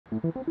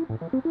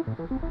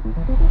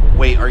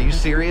Wait, are you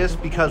serious?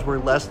 Because we're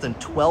less than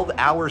 12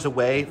 hours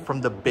away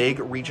from the big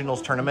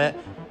regionals tournament,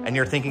 and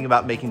you're thinking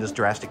about making this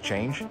drastic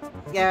change?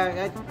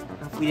 Yeah,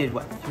 we did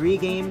what, 3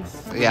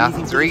 games? Yeah,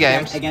 3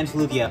 games. Against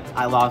Lugia.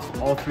 I lost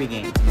all 3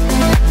 games.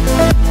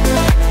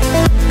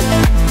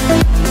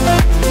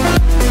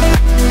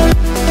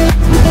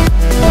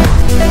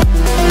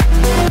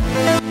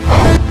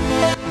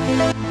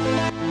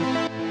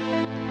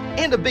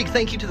 And a big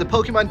thank you to the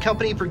Pokemon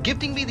Company for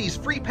gifting me these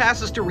free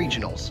passes to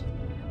regionals.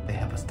 They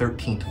have a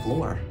 13th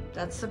floor.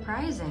 That's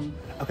surprising.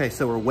 Okay,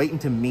 so we're waiting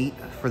to meet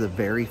for the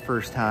very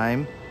first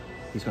time.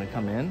 He's gonna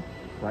come in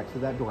right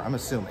through that door, I'm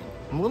assuming.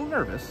 I'm a little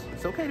nervous.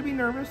 It's okay to be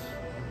nervous.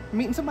 I'm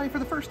meeting somebody for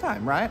the first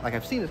time, right? Like,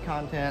 I've seen his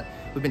content,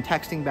 we've been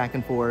texting back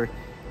and forth,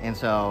 and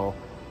so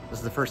this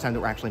is the first time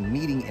that we're actually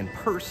meeting in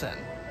person.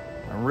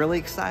 I'm really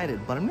excited,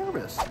 but I'm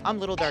nervous. I'm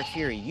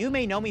LittleDarkFury. You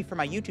may know me from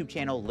my YouTube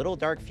channel,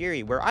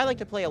 LittleDarkFury, where I like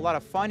to play a lot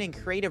of fun and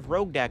creative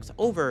rogue decks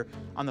over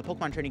on the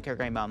Pokemon Trading Card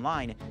Game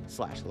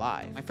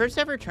Online/live. My first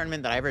ever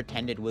tournament that I ever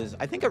attended was,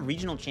 I think, a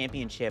regional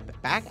championship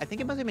back, I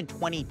think it must have been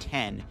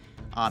 2010.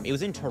 It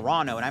was in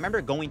Toronto, and I remember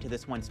going to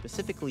this one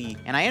specifically,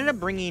 and I ended up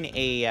bringing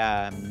a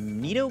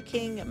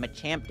Nidoking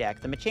Machamp deck.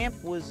 The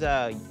Machamp was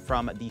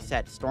from the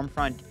set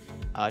Stormfront.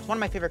 It's one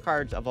of my favorite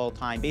cards of all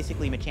time.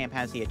 Basically, Machamp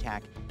has the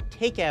attack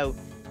Take Out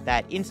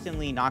that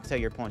instantly knocks out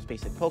your opponent's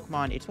basic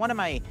Pokemon. It's one of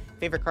my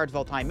favorite cards of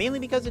all time, mainly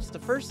because it's the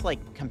first, like,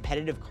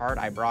 competitive card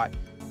I brought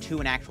to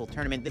an actual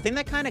tournament. The thing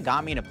that kind of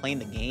got me into playing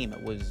the game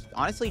was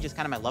honestly just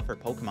kind of my love for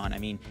Pokemon. I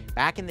mean,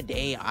 back in the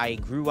day, I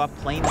grew up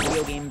playing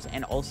video games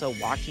and also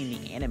watching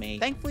the anime.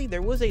 Thankfully,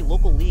 there was a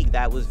local league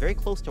that was very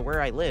close to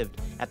where I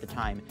lived at the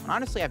time. And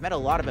honestly, I've met a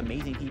lot of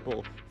amazing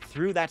people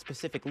through that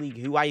specific league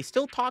who I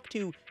still talk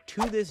to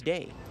this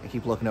day. I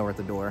keep looking over at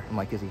the door. I'm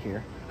like, is he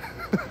here?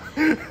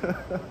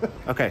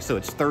 Okay, so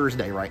it's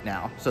Thursday right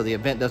now, so the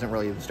event doesn't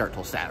really even start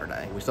till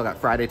Saturday. We still got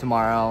Friday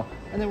tomorrow,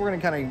 and then we're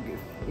gonna kind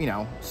of, you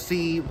know,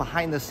 see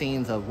behind the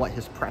scenes of what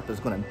his prep is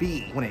gonna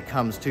be when it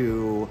comes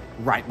to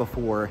right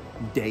before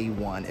day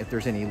 1. If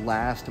there's any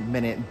last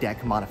minute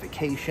deck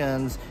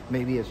modifications,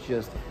 maybe it's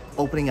just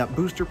opening up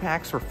booster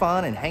packs for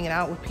fun and hanging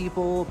out with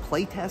people,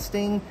 play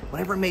testing,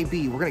 whatever it may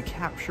be. We're gonna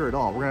capture it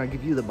all. We're gonna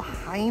give you the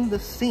behind the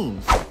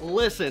scenes.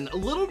 Listen,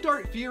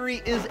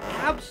 LittleDarkFury is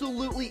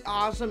absolutely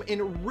awesome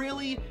and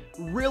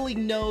really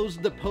knows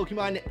the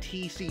Pokemon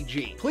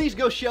TCG. Please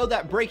go show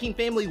that Breaking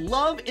family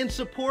love and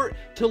support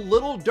to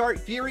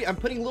LittleDarkFury. I'm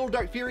putting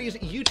LittleDarkFury's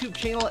YouTube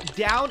channel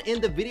down in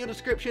the video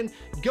description.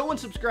 Go and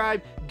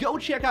subscribe. Go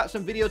check out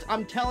some videos.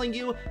 I'm telling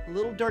you,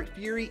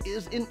 LittleDarkFury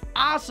is an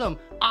awesome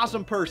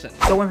person.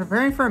 So when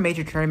preparing for a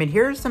major tournament,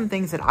 here are some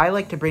things that I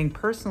like to bring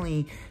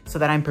personally so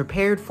that I'm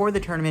prepared for the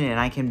tournament and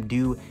I can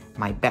do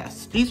my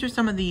best. These are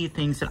some of the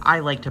things that I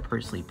like to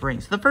personally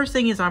bring. So the first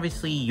thing is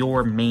obviously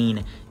your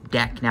main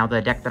deck. Now, the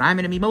deck that I'm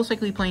going to be most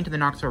likely playing to the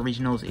Knoxville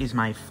Regionals is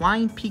my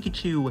Flying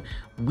Pikachu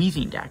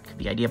Weezing deck.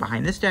 The idea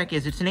behind this deck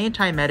is it's an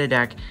anti-meta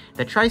deck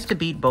that tries to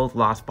beat both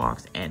Lost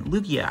Box and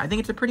Lugia. I think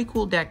it's a pretty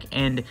cool deck,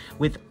 and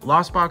with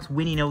Lost Box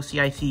winning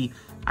OCIC,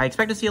 I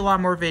expect to see a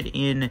lot more of it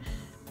in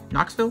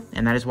Knoxville,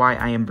 and that is why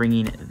I am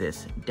bringing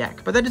this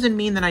deck. But that doesn't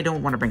mean that I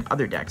don't want to bring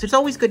other decks. It's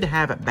always good to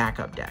have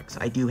backup decks.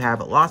 I do have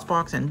Lost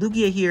Box and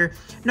Lugia here.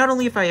 Not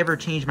only if I ever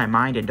change my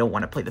mind and don't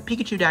want to play the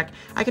Pikachu deck,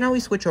 I can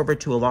always switch over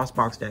to a Lost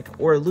Box deck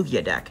or a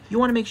Lugia deck. You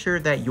want to make sure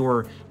that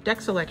your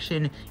deck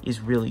selection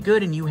is really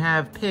good and you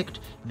have picked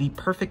the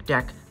perfect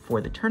deck for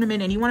the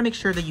tournament, and you want to make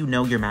sure that you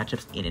know your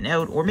matchups in and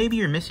out, or maybe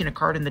you're missing a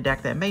card in the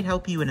deck that might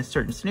help you in a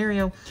certain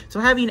scenario, so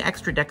having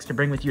extra decks to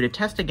bring with you to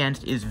test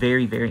against is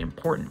very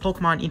important.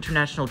 Pokemon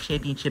International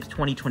Championships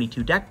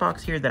 2022 deck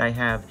box here that I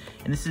have,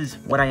 and this is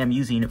what I am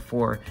using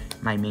for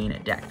my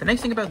main deck. The nice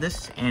thing about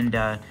this and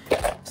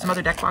some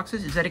other deck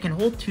boxes is that it can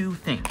hold 2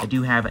 things. I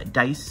do have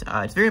dice.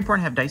 It's very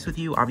important to have dice with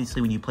you.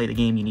 Obviously, when you play the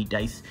game, you need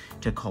dice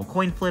to call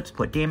coin flips,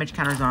 put damage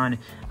counters on.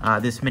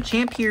 This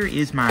Machamp here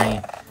is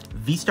my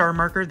V-Star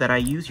marker that I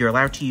use. You're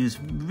allowed to use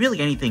really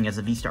anything as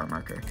a V-Star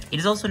marker. It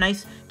is also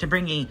nice to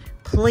bring a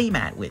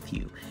playmat with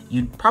you.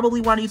 You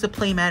probably want to use a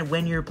playmat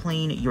when you're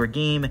playing your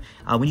game.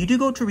 When you do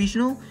go to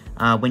regional,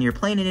 when you're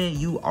playing in it,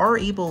 you are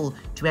able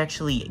to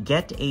actually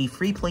get a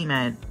free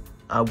playmat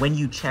when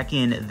you check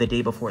in the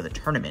day before the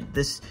tournament.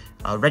 This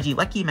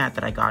Regieleki mat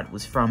that I got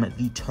was from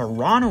the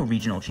Toronto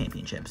Regional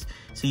Championships.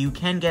 So you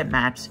can get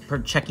mats for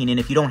checking in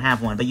if you don't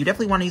have one, but you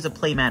definitely want to use a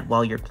play mat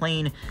while you're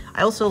playing.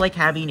 I also like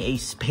having a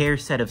spare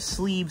set of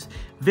sleeves.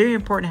 Very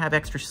important to have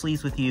extra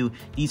sleeves with you.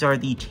 These are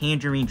the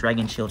Tangerine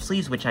Dragon Shield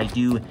sleeves, which I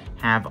do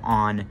have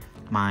on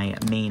my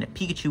main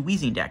Pikachu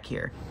Weezing deck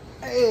here.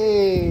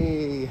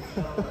 Hey!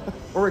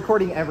 We're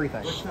recording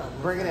everything.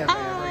 Bring it in,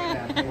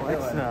 man. Bring it in.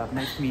 What's up?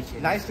 Nice to meet you.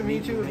 Nice to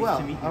meet you as well.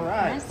 All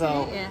right. Nice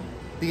so, to meet you.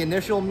 The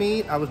initial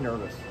meet, I was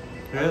nervous.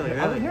 Really?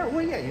 I was nervous.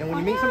 Well, yeah, you know, when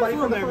you meet somebody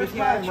for the first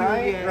time,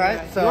 right?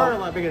 Right? So, you're a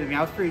lot bigger than me.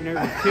 I was pretty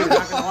nervous too,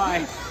 not gonna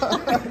lie.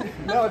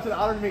 No, it's an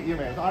honor to meet you,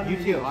 man. It's an honor to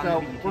meet you.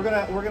 So, we're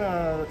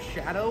gonna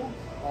shadow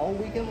all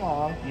weekend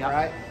long, Yep. all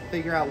right?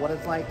 Figure out what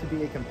it's like to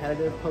be a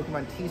competitive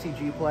Pokemon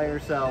TCG player.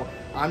 So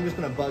I'm just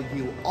gonna bug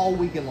you all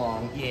weekend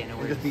long. Yeah, no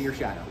and just be your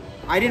shadow.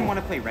 I didn't want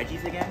to play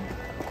Reggie's again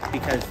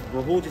because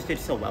Rahul just did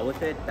so well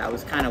with it that I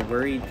was kind of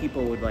worried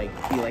people would like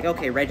be like,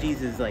 okay,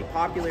 Reggie's is like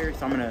popular,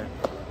 so I'm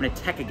gonna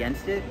tech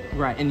against it.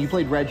 Right, and you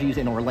played Reggie's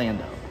in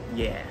Orlando.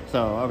 Yeah.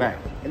 So, okay.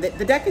 And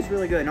the deck is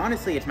really good, and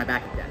honestly, it's my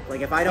backup deck.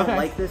 Like, if I don't Okay.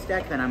 like this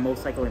deck, then I'm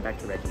most likely going back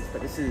to Reggie's.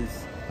 But this is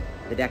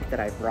the deck that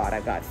I brought.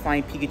 I've got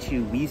Flying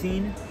Pikachu,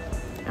 Weezing,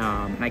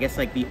 and I guess,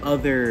 like, the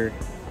other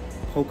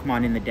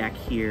Pokemon in the deck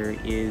here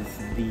is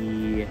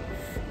the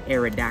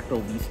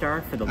Aerodactyl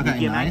V-Star for the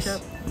Lugia nice.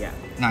 matchup. Yeah.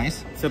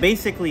 Nice. So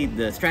basically,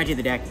 the strategy of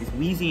the deck is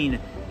Weezing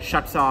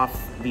shuts off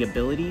the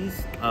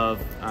abilities of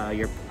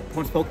your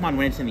opponent's Pokemon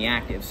when it's in the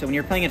active. So when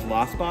you're playing against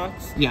Lost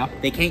Box, Yeah.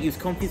 they can't use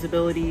Comfy's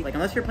ability. Like,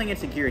 unless you're playing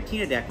against a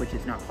Giratina deck, which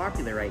is not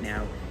popular right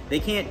now, they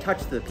can't touch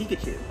the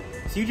Pikachu.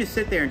 So you just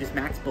sit there and just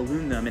max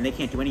balloon them, and they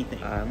can't do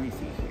anything. Let me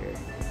see here.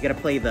 You gotta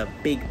play the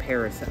big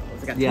Paracels.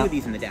 I got two of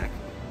these in the deck.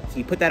 So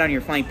you put that on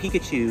your Flying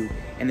Pikachu,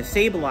 and the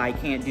Sableye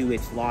can't do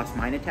its Lost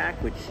Mine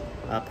attack, which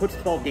puts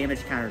 12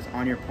 damage counters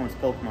on your opponent's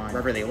Pokemon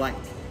wherever they like,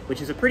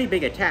 which is a pretty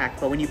big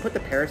attack. But when you put the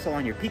Parasol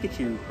on your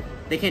Pikachu,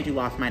 they can't do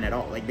Lost Mine at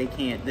all. Like, they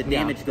can't, the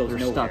damage goes they're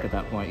nowhere. stuck at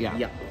that point, yeah.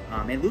 Yep.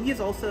 And Lugia's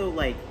also,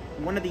 like,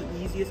 one of the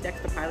easiest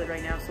decks to pilot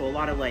right now, so a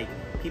lot of, like,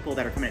 people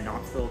that are coming to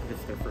Knoxville because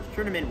it's their first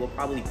tournament will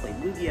probably play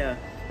Lugia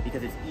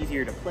because it's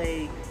easier to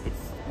play, it's,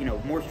 you know,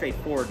 more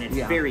straightforward, and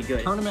it's very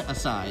good. Tournament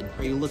aside,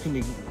 are you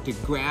looking to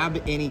grab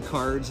any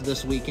cards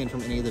this weekend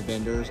from any of the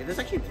vendors? There's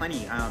actually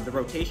plenty. The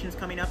rotation's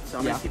coming up, so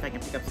I'm gonna see if I can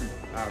pick up some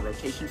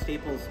rotation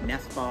staples.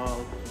 Nest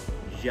Ball,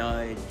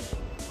 Judge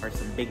are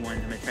some big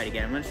ones I'm gonna try to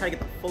get. I'm gonna try to get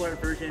the full art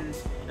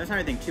versions. That's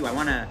another thing too. I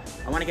wanna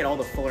get all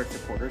the full art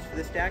supporters for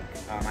this deck.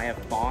 I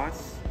have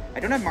Boss. I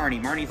don't have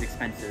Marnie. Marnie's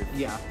expensive.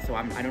 Yeah. So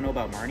I don't know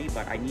about Marnie,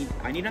 but I need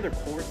another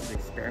Chorus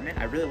Experiment.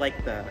 I really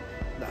like the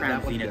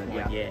Crown Zenith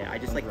one. Yeah, I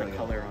just like the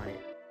color on it.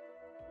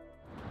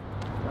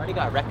 I already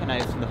got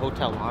recognized in the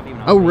hotel lobby. When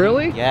I was Oh,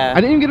 really? Yeah.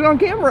 I didn't even get it on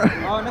camera.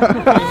 Oh,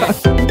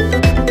 no.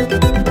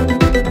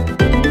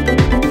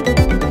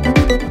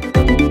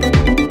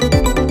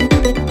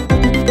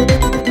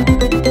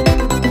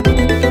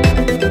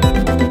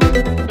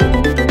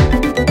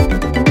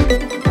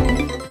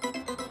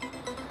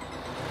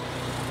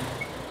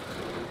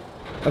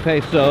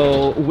 Okay,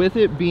 so with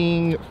it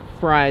being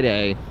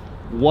Friday,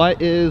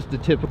 what is the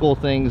typical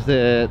things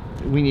that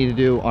we need to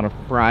do on a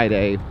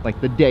Friday, like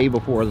the day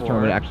before the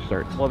tournament actually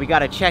starts? Well, we got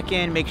to check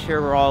in, make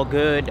sure we're all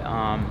good.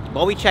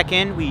 While we check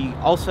in, we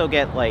also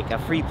get like a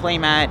free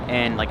playmat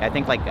and like I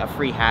think like a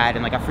free hat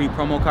and like a free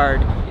promo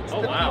card. It's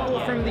the people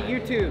from the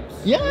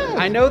YouTubes. Yeah.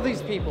 I know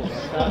these people.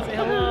 Say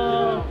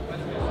hello.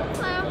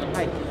 Hello.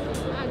 Hi.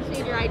 I just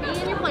need your ID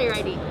and your player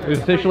ID.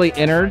 We've officially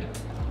entered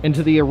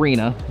into the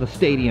arena, the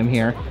stadium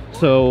here.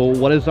 So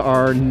what is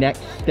our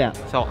next step?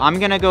 So I'm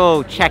gonna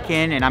go check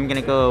in and I'm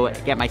gonna go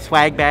get my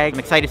swag bag. I'm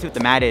excited to see what the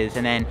mat is,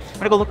 and then I'm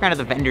gonna go look around at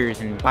the vendors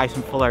and buy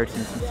some full arts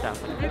and some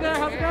stuff. Hey there,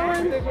 how's it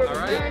going? All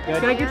right.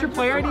 Can I get your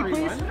player ID,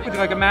 please? Would you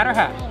like a mat or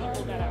hat?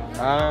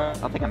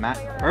 I'll take a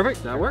mat.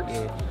 Perfect, that works.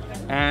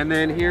 And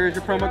then here's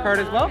your promo card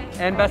as well.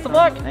 And best of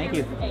luck. Thank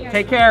you.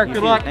 Take care.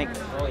 Good luck. Thanks.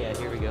 Oh yeah,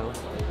 here we go.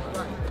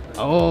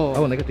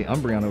 Oh, and they got the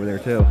Umbreon over there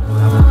too.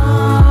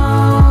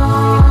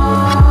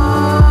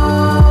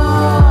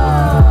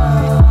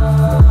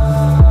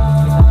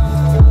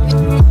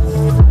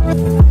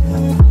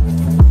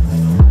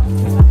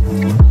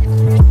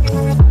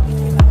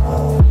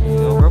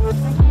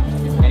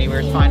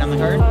 Anywhere's fine on the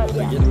card.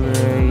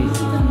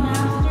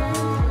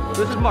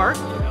 This is Mark.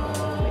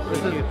 This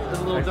is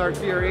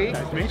LittleDarkFury.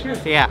 Nice to meet you.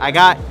 So yeah, I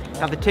got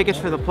the tickets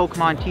for the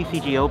Pokemon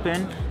TCG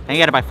Open. And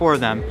you gotta buy 4 of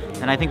them.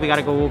 And I think we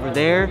gotta go over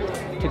there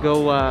to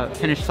go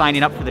finish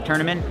signing up for the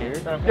tournament.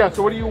 Yeah,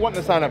 so what do you want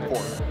to sign up for?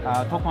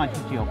 Pokemon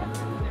TCG Open.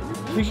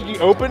 TCG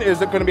Open is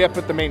going to be up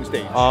at the main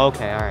stage. Oh,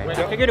 okay, alright.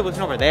 I figured it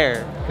wasn't over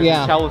there.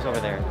 Yeah. Michelle was over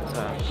there.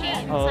 So. She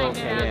Oh, signed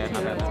okay, it yeah, up.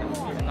 my bad.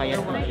 Oh,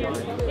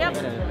 yeah.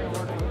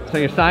 Yep. So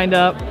you're signed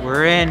up,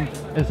 We're in.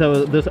 and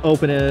so this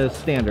Open is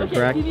standard,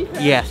 correct?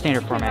 Yeah,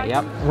 standard format,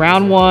 yep.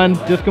 Round 1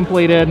 just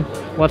completed.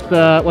 What's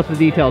the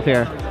details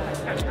here?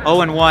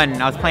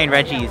 0-1. I was playing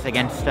Reggie's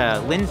against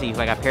Lindsay, who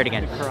I got paired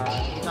against.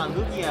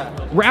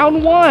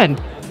 Round 1,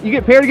 you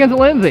get paired against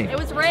Lindsay. It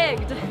was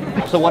rigged.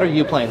 So what are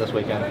you playing this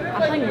weekend?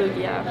 I'm playing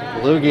Lugia.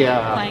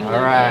 Lugia. Playing All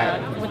Lugia.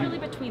 right. Literally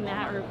between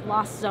that or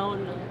Lost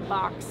Zone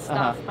box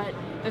stuff, but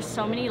there's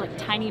so many like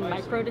tiny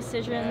micro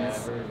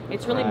decisions.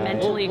 It's really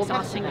mentally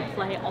exhausting to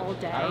play all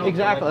day.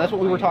 Exactly. That's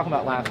what we were talking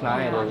about last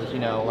night. Is, you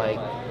know, like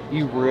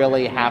you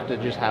really have to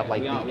just have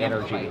like the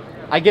energy.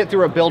 I get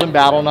through a building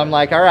battle and I'm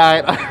like, all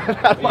right. All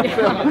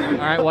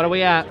right. What are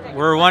we at?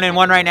 We're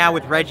 1-1 right now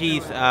with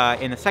Reggie's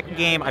in the second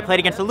game. I played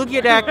against the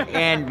Lugia deck,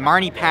 and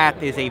Marnie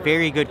Path is a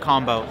very good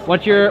combo.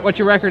 What's your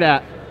record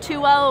at?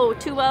 2-0,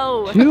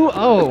 2-0.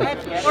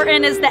 2-0. Or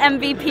in is the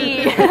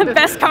MVP.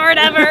 Best card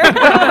ever.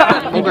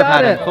 You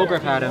got it. Cobra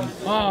had him.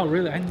 Oh,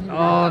 really?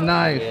 Oh,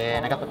 nice. Yeah,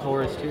 and I got the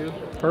Taurus too.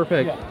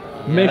 Perfect.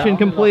 Mission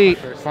complete.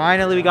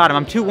 Finally, we got him.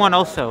 I'm 2-1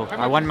 also.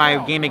 I won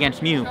my game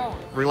against Mew.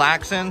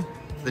 Relaxing.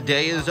 The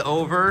day is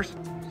over.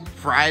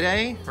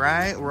 Friday,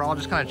 right? We're all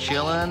just kind of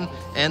chilling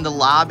in the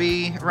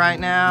lobby right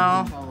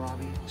now.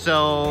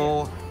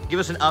 So, give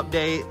us an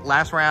update.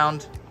 Last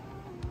round.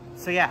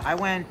 So yeah, I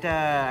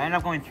ended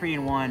up going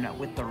 3-1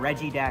 with the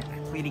Reggie deck,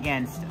 played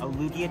against a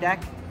Lugia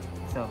deck.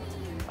 So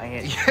I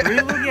hit 3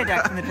 Lugia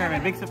decks in the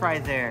tournament. Big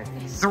surprise there.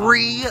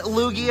 3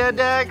 Lugia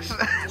decks?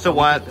 So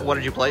what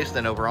did you place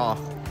then overall?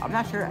 I'm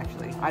not sure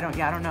actually. I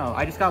don't know.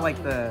 I just got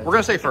like the... We're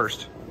gonna say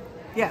first.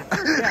 Yeah,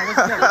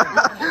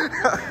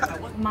 let's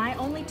go. My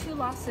only 2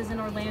 losses in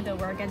Orlando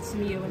were against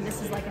Mew, and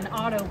this is like an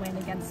auto win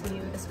against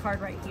Mew, this card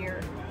right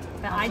here.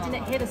 But I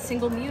didn't hit a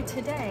single Mew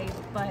today,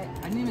 but...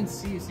 I didn't even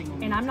see a single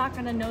Mew. And I'm not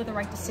gonna know the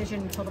right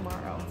decision until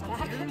tomorrow.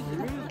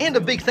 And a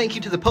big thank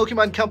you to the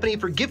Pokemon Company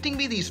for gifting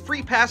me these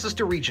free passes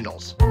to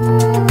regionals.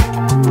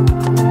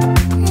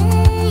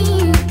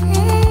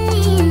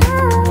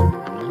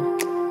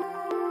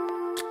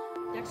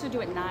 Decks are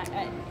due at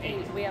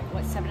 8. We have,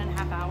 what,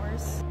 7.5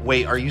 hours?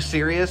 Wait, are you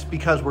serious?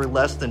 Because we're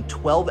less than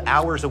 12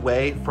 hours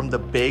away from the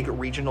big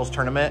regionals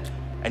tournament,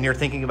 and you're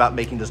thinking about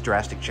making this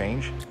drastic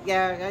change?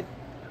 Yeah,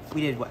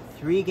 we did, what,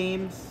 3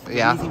 games?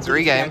 Yeah,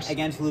 3 games.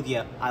 Against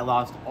Lugia, I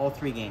lost all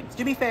 3 games.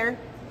 To be fair,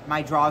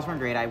 my draws weren't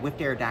great. I whiffed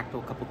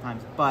Aerodactyl a couple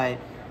times, but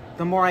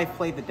the more I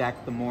played the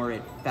deck, the more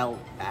it felt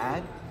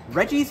bad.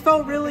 Reggie's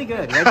felt really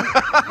good.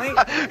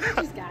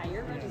 Reggie's guy,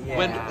 you're Reggie's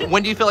guy.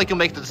 When do you feel like you'll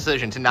make the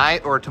decision?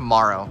 Tonight or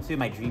tomorrow? That's what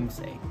my dreams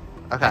say.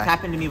 Okay. That's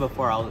happened to me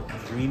before. I'll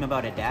dream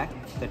about a deck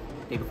the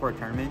day before a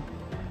tournament,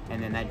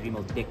 and then that dream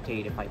will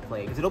dictate if I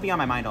play. Because it'll be on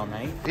my mind all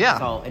night. Yeah.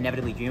 So I'll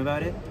inevitably dream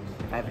about it.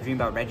 If I have a dream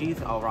about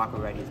Reggie's, I'll rock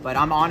with Reggie's. But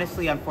I'm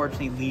honestly,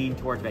 unfortunately, leaning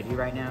towards Reggie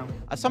right now.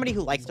 As somebody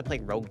who likes to play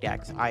rogue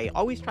decks, I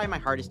always try my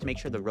hardest to make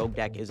sure the rogue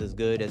deck is as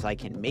good as I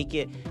can make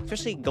it,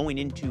 especially going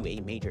into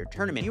a major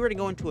tournament. If you were to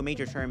go into a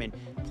major tournament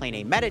playing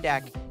a meta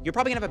deck, you're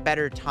probably gonna have a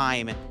better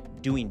time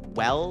doing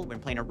well when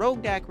playing a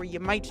rogue deck where you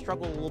might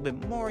struggle a little bit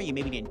more, you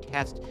maybe didn't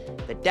test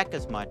the deck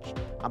as much.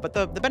 But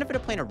the benefit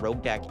of playing a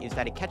rogue deck is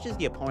that it catches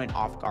the opponent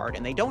off guard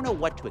and they don't know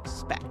what to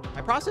expect.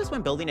 My process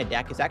when building a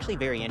deck is actually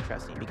very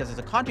interesting because as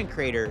a content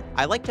creator,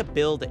 I like to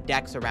build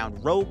decks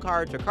around rogue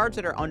cards or cards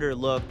that are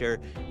underlooked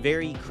or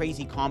very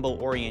crazy combo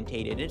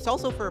orientated. It's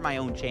also for my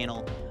own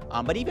channel.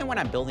 But even when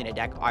I'm building a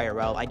deck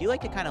IRL, I do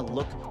like to kind of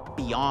look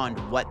beyond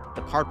what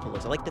the card pool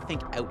is. I like to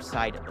think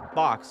outside of the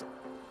box.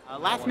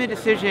 Last minute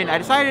decision, I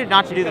decided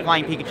not to do the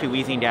Flying Pikachu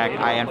Weezing deck.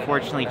 I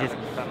unfortunately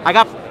I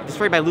got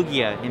destroyed by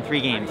Lugia in 3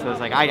 games, so it's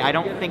like, I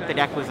don't think the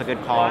deck was a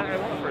good call.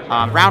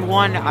 Round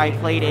 1, I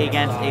played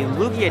against a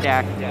Lugia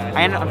deck.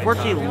 I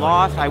unfortunately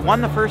lost. I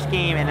won the first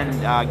game, and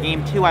then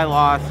game 2 I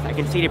lost. I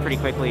conceded pretty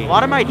quickly. A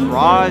lot of my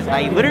draws,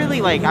 I literally,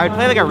 I would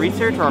play like a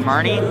Research or a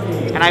Marnie,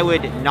 and I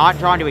would not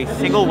draw into a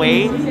single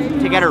way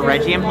to get a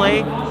Reggie in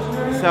play.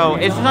 So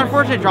it's just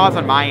unfortunate draws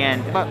on my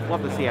end, but we'll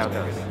have to see how it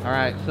goes. All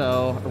right,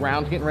 so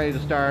round's getting ready to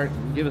start.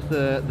 Give us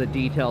the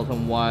details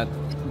on what,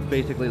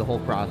 basically the whole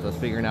process,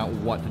 figuring out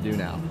what to do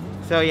now.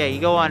 So yeah,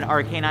 you go on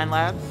Arcanine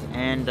Labs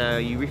and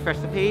you refresh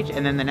the page,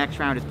 and then the next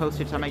round is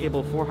posted. So I might get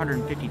able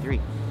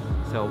 453.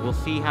 So we'll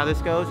see how this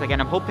goes.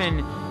 Again, I'm hoping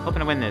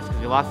to win this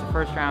because we lost the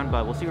first round,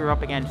 but we'll see who we're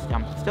up against.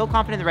 I'm still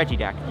confident in the Reggie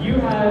deck. You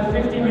have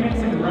 50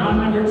 minutes in round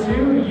number 2.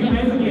 You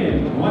may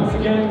begin. Once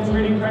again,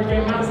 Trading Card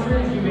Game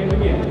Masters, you may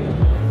begin.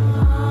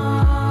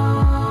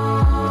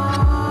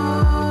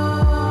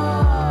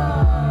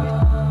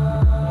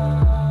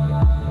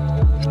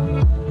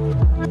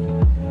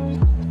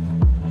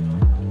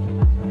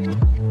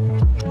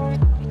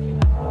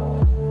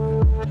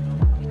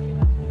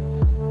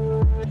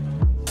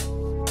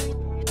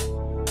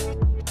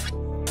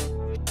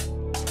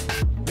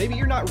 Maybe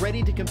you're not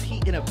ready to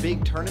compete in a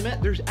big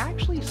tournament. There's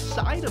actually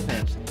side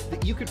events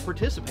that you could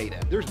participate in.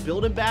 There's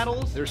build-in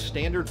battles, there's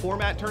standard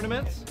format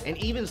tournaments, and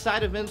even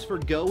side events for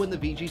Go and the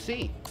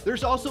VGC.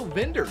 There's also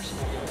vendors.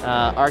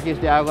 Arceus,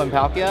 Dialga, and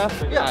Palkia.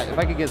 Yeah. If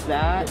I could get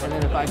that, and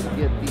then if I could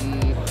get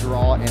the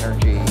Draw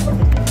Energy.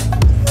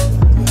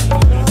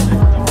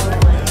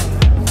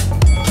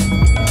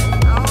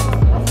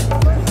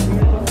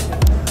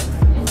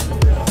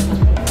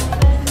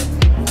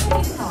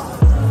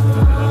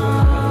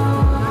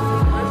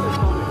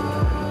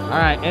 All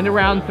right, into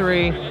round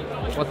 3.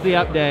 What's the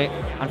update?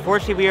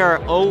 Unfortunately, we are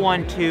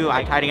 0-1-2.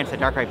 I tied against the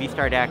Darkrai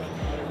V-Star deck.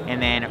 And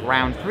then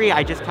round 3,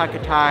 I just took a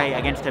tie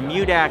against a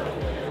Mew deck,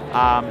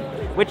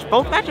 which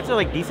both matchups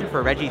are decent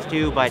for Reggie's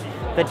too, but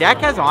the deck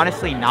has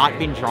honestly not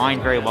been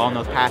drawing very well in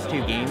those past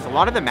 2 games. A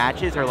lot of the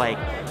matches are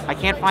I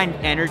can't find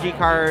energy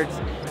cards,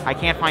 I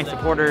can't find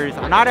supporters.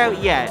 I'm not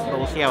out yet, but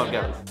we'll see how it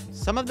goes.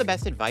 Some of the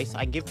best advice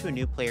I give to a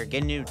new player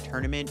getting into a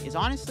tournament is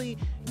honestly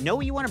know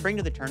what you want to bring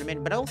to the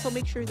tournament, but also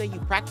make sure that you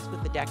practice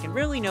with the deck and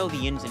really know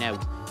the ins and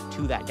outs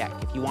to that deck.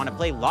 If you want to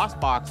play Lost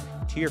Box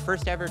to your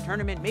first ever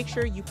tournament, make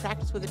sure you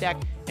practice with the deck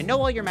and know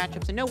all your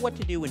matchups and know what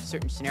to do in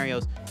certain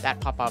scenarios that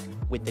pop up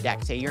with the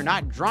deck. Say you're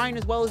not drawing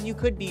as well as you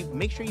could be,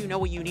 make sure you know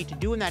what you need to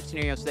do in that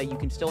scenario so that you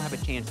can still have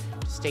a chance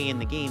to stay in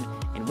the game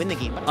and win the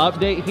game.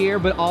 Update here,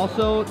 but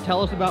also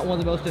tell us about one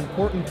of the most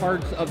important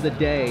parts of the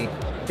day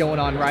going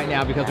on right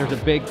now, because there's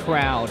a big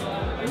crowd.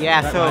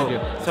 Yeah,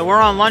 right so we're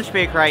on lunch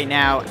break right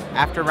now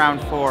after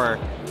round 4,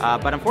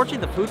 but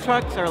unfortunately the food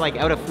trucks are like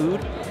out of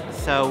food,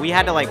 so we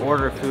had to like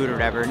order food or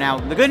whatever. Now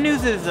the good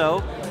news is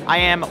though, I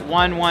am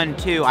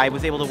 1-1-2. I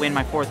was able to win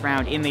my 4th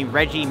round in the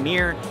Reggie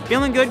Mirror.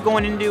 Feeling good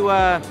going into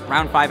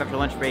round 5 after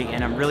lunch break,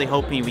 and I'm really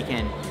hoping we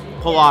can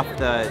pull off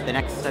the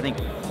next, I think,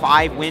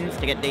 5 wins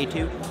to get day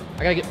 2.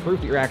 I gotta get proof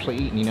that you're actually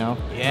eating, you know?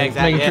 Yeah,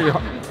 exactly.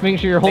 Making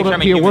sure you're holding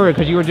up to your word,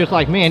 because you were just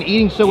like, man,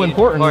 eating's so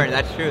important.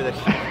 That's true.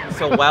 That's true.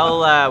 So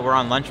while we're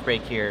on lunch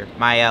break here,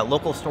 my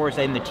local stores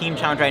in the team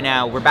challenge right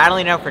now, we're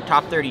battling out for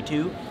top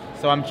 32.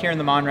 So I'm cheering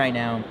them on right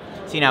now.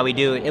 See how we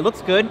do. It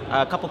looks good.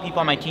 A couple people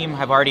on my team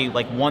have already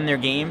like won their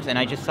games, and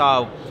I just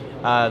saw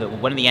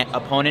one of the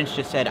opponents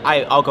just said,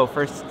 I'll go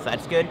first, so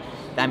that's good.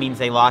 That means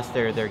they lost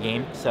their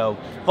game. So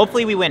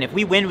hopefully we win. If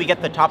we win, we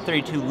get the top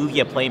 32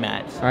 Lugia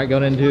playmats. All right,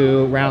 going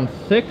into round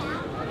 6.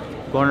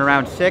 Going to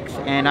round 6,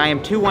 and I am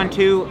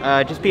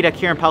 2-1-2. Just beat a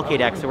Kieran Pelke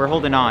deck, so we're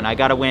holding on. I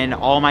got to win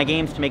all my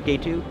games to make day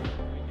 2.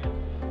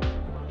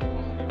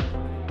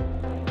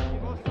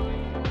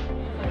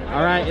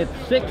 All right, it's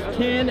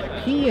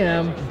 6:10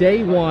 p.m.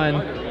 day 1.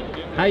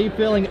 How are you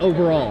feeling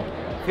overall?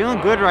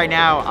 Feeling good right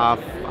now.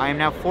 I am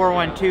now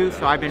 4-1-2,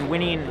 so I've been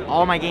winning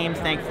all my games,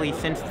 thankfully,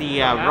 since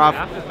the rough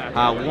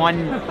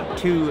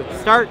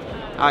 1-2 start.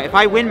 If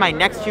I win my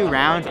next 2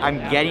 rounds, I'm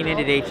getting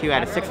into day 2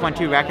 at a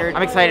 6-1-2 record.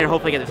 I'm excited to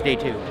hopefully get this day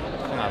 2.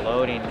 It's not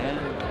loading in.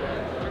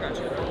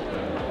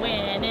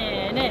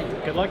 Winning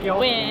it. Good luck, y'all.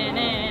 Winning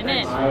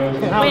it.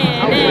 Winning it.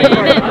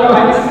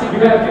 You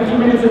got 15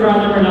 minutes of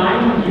round number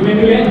 9. You may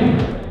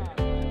begin.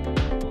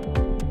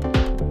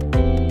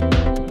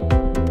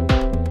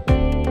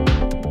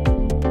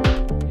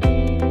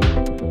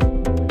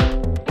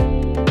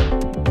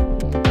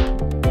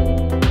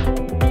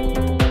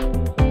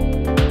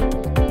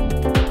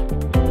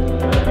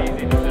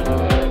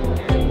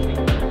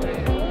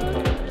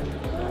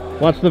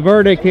 What's the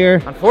verdict here?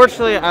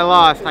 Unfortunately, I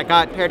lost. I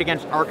got paired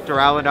against Arc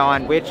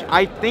Duraludon, which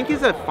I think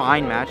is a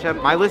fine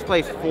matchup. My list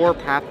plays 4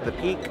 Path to the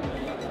Peak,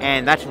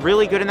 and that's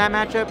really good in that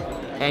matchup.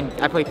 And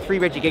I played 3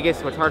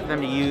 Regigigas, so it's hard for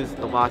them to use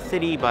the Lost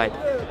City, but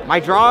my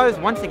draws,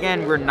 once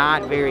again, were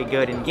not very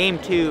good. In game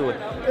 2,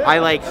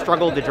 I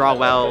struggled to draw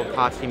well,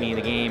 costing me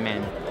the game,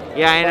 and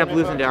yeah, I ended up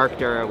losing to Arc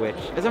Dura, which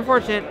is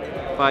unfortunate,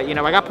 but you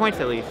know, I got points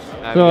at least.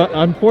 So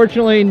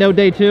unfortunately, no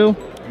day 2?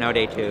 No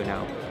day 2,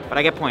 no. But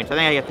I get points. I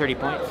think I get 30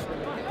 points.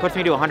 Puts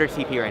me to 100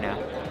 CP right now,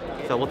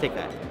 so we'll take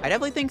that. I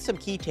definitely think some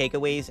key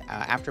takeaways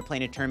after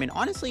playing a tournament,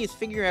 honestly, is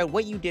figure out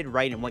what you did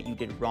right and what you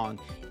did wrong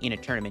in a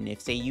tournament.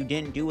 If, say, you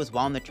didn't do as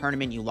well in the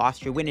tournament, you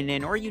lost your winning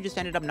in, or you just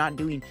ended up not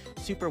doing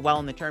super well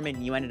in the tournament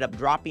and you ended up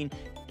dropping,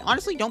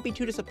 honestly, don't be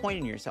too disappointed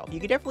in yourself.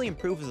 You could definitely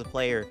improve as a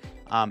player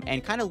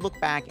and kind of look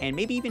back and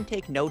maybe even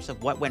take notes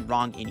of what went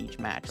wrong in each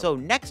match. So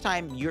next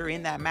time you're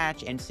in that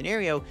match and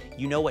scenario,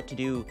 you know what to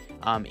do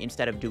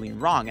instead of doing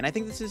wrong. And I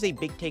think this is a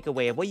big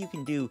takeaway of what you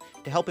can do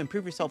to help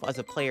improve yourself as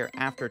a player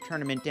after a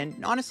tournament.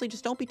 And honestly,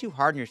 just don't be too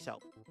hard on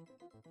yourself.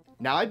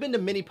 Now, I've been to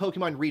many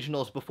Pokemon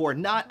regionals before,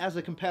 not as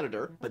a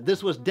competitor, but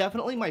this was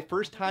definitely my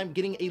first time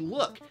getting a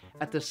look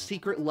at the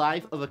secret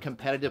life of a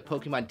competitive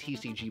Pokemon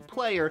TCG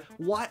player.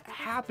 What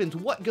happens?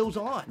 What goes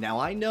on? Now,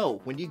 I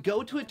know when you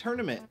go to a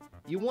tournament,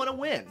 you want to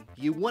win.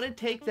 You want to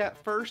take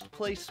that first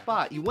place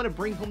spot. You want to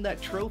bring home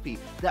that trophy,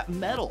 that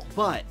medal.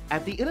 But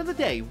at the end of the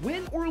day,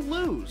 win or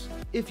lose,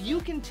 if you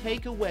can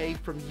take away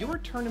from your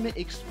tournament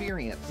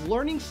experience,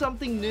 learning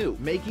something new,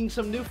 making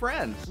some new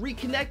friends,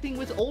 reconnecting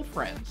with old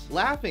friends,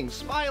 laughing,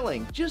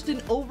 smiling, just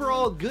an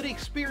overall good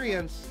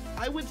experience,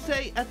 I would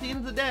say at the end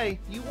of the day,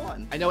 you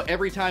won. I know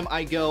every time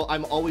I go,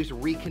 I'm always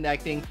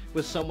reconnecting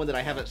with someone that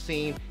I haven't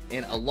seen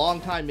in a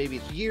long time. Maybe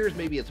it's years,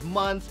 maybe it's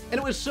months. And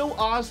it was so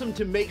awesome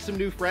to make some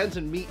new friends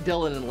and meet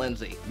Dylan and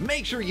Lindsay.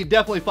 Make sure you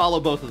definitely follow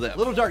both of them.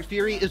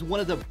 LittleDarkFury is one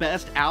of the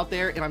best out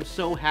there, and I'm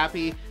so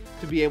happy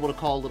to be able to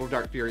call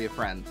LittleDarkFury a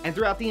friend. And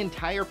throughout the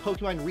entire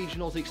Pokemon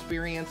Regionals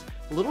experience,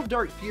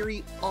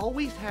 LittleDarkFury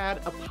always had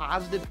a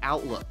positive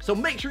outlook. So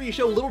make sure you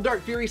show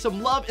LittleDarkFury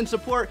some love and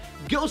support.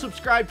 Go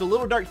subscribe to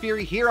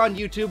LittleDarkFury here on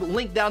YouTube,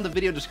 link down in the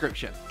video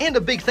description. And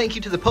a big thank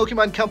you to the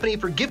Pokemon Company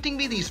for gifting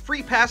me these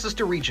free passes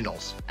to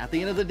regionals. At the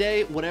end of the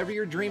day, whatever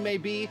your dream may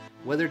be,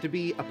 whether it to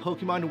be a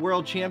Pokemon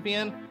World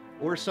Champion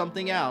or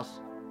something else,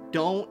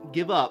 don't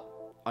give up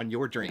on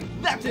your dream.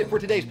 That's it for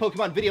today's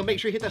Pokemon video. Make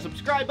sure you hit that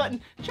subscribe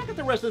button. Check out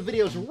the rest of the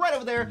videos right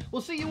over there.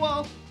 We'll see you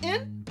all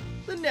in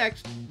the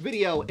next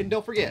video. And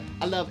don't forget,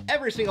 I love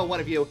every single one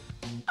of you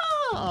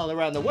all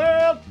around the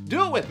world.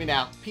 Do it with me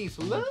now. Peace,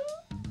 love,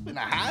 and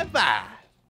a high five.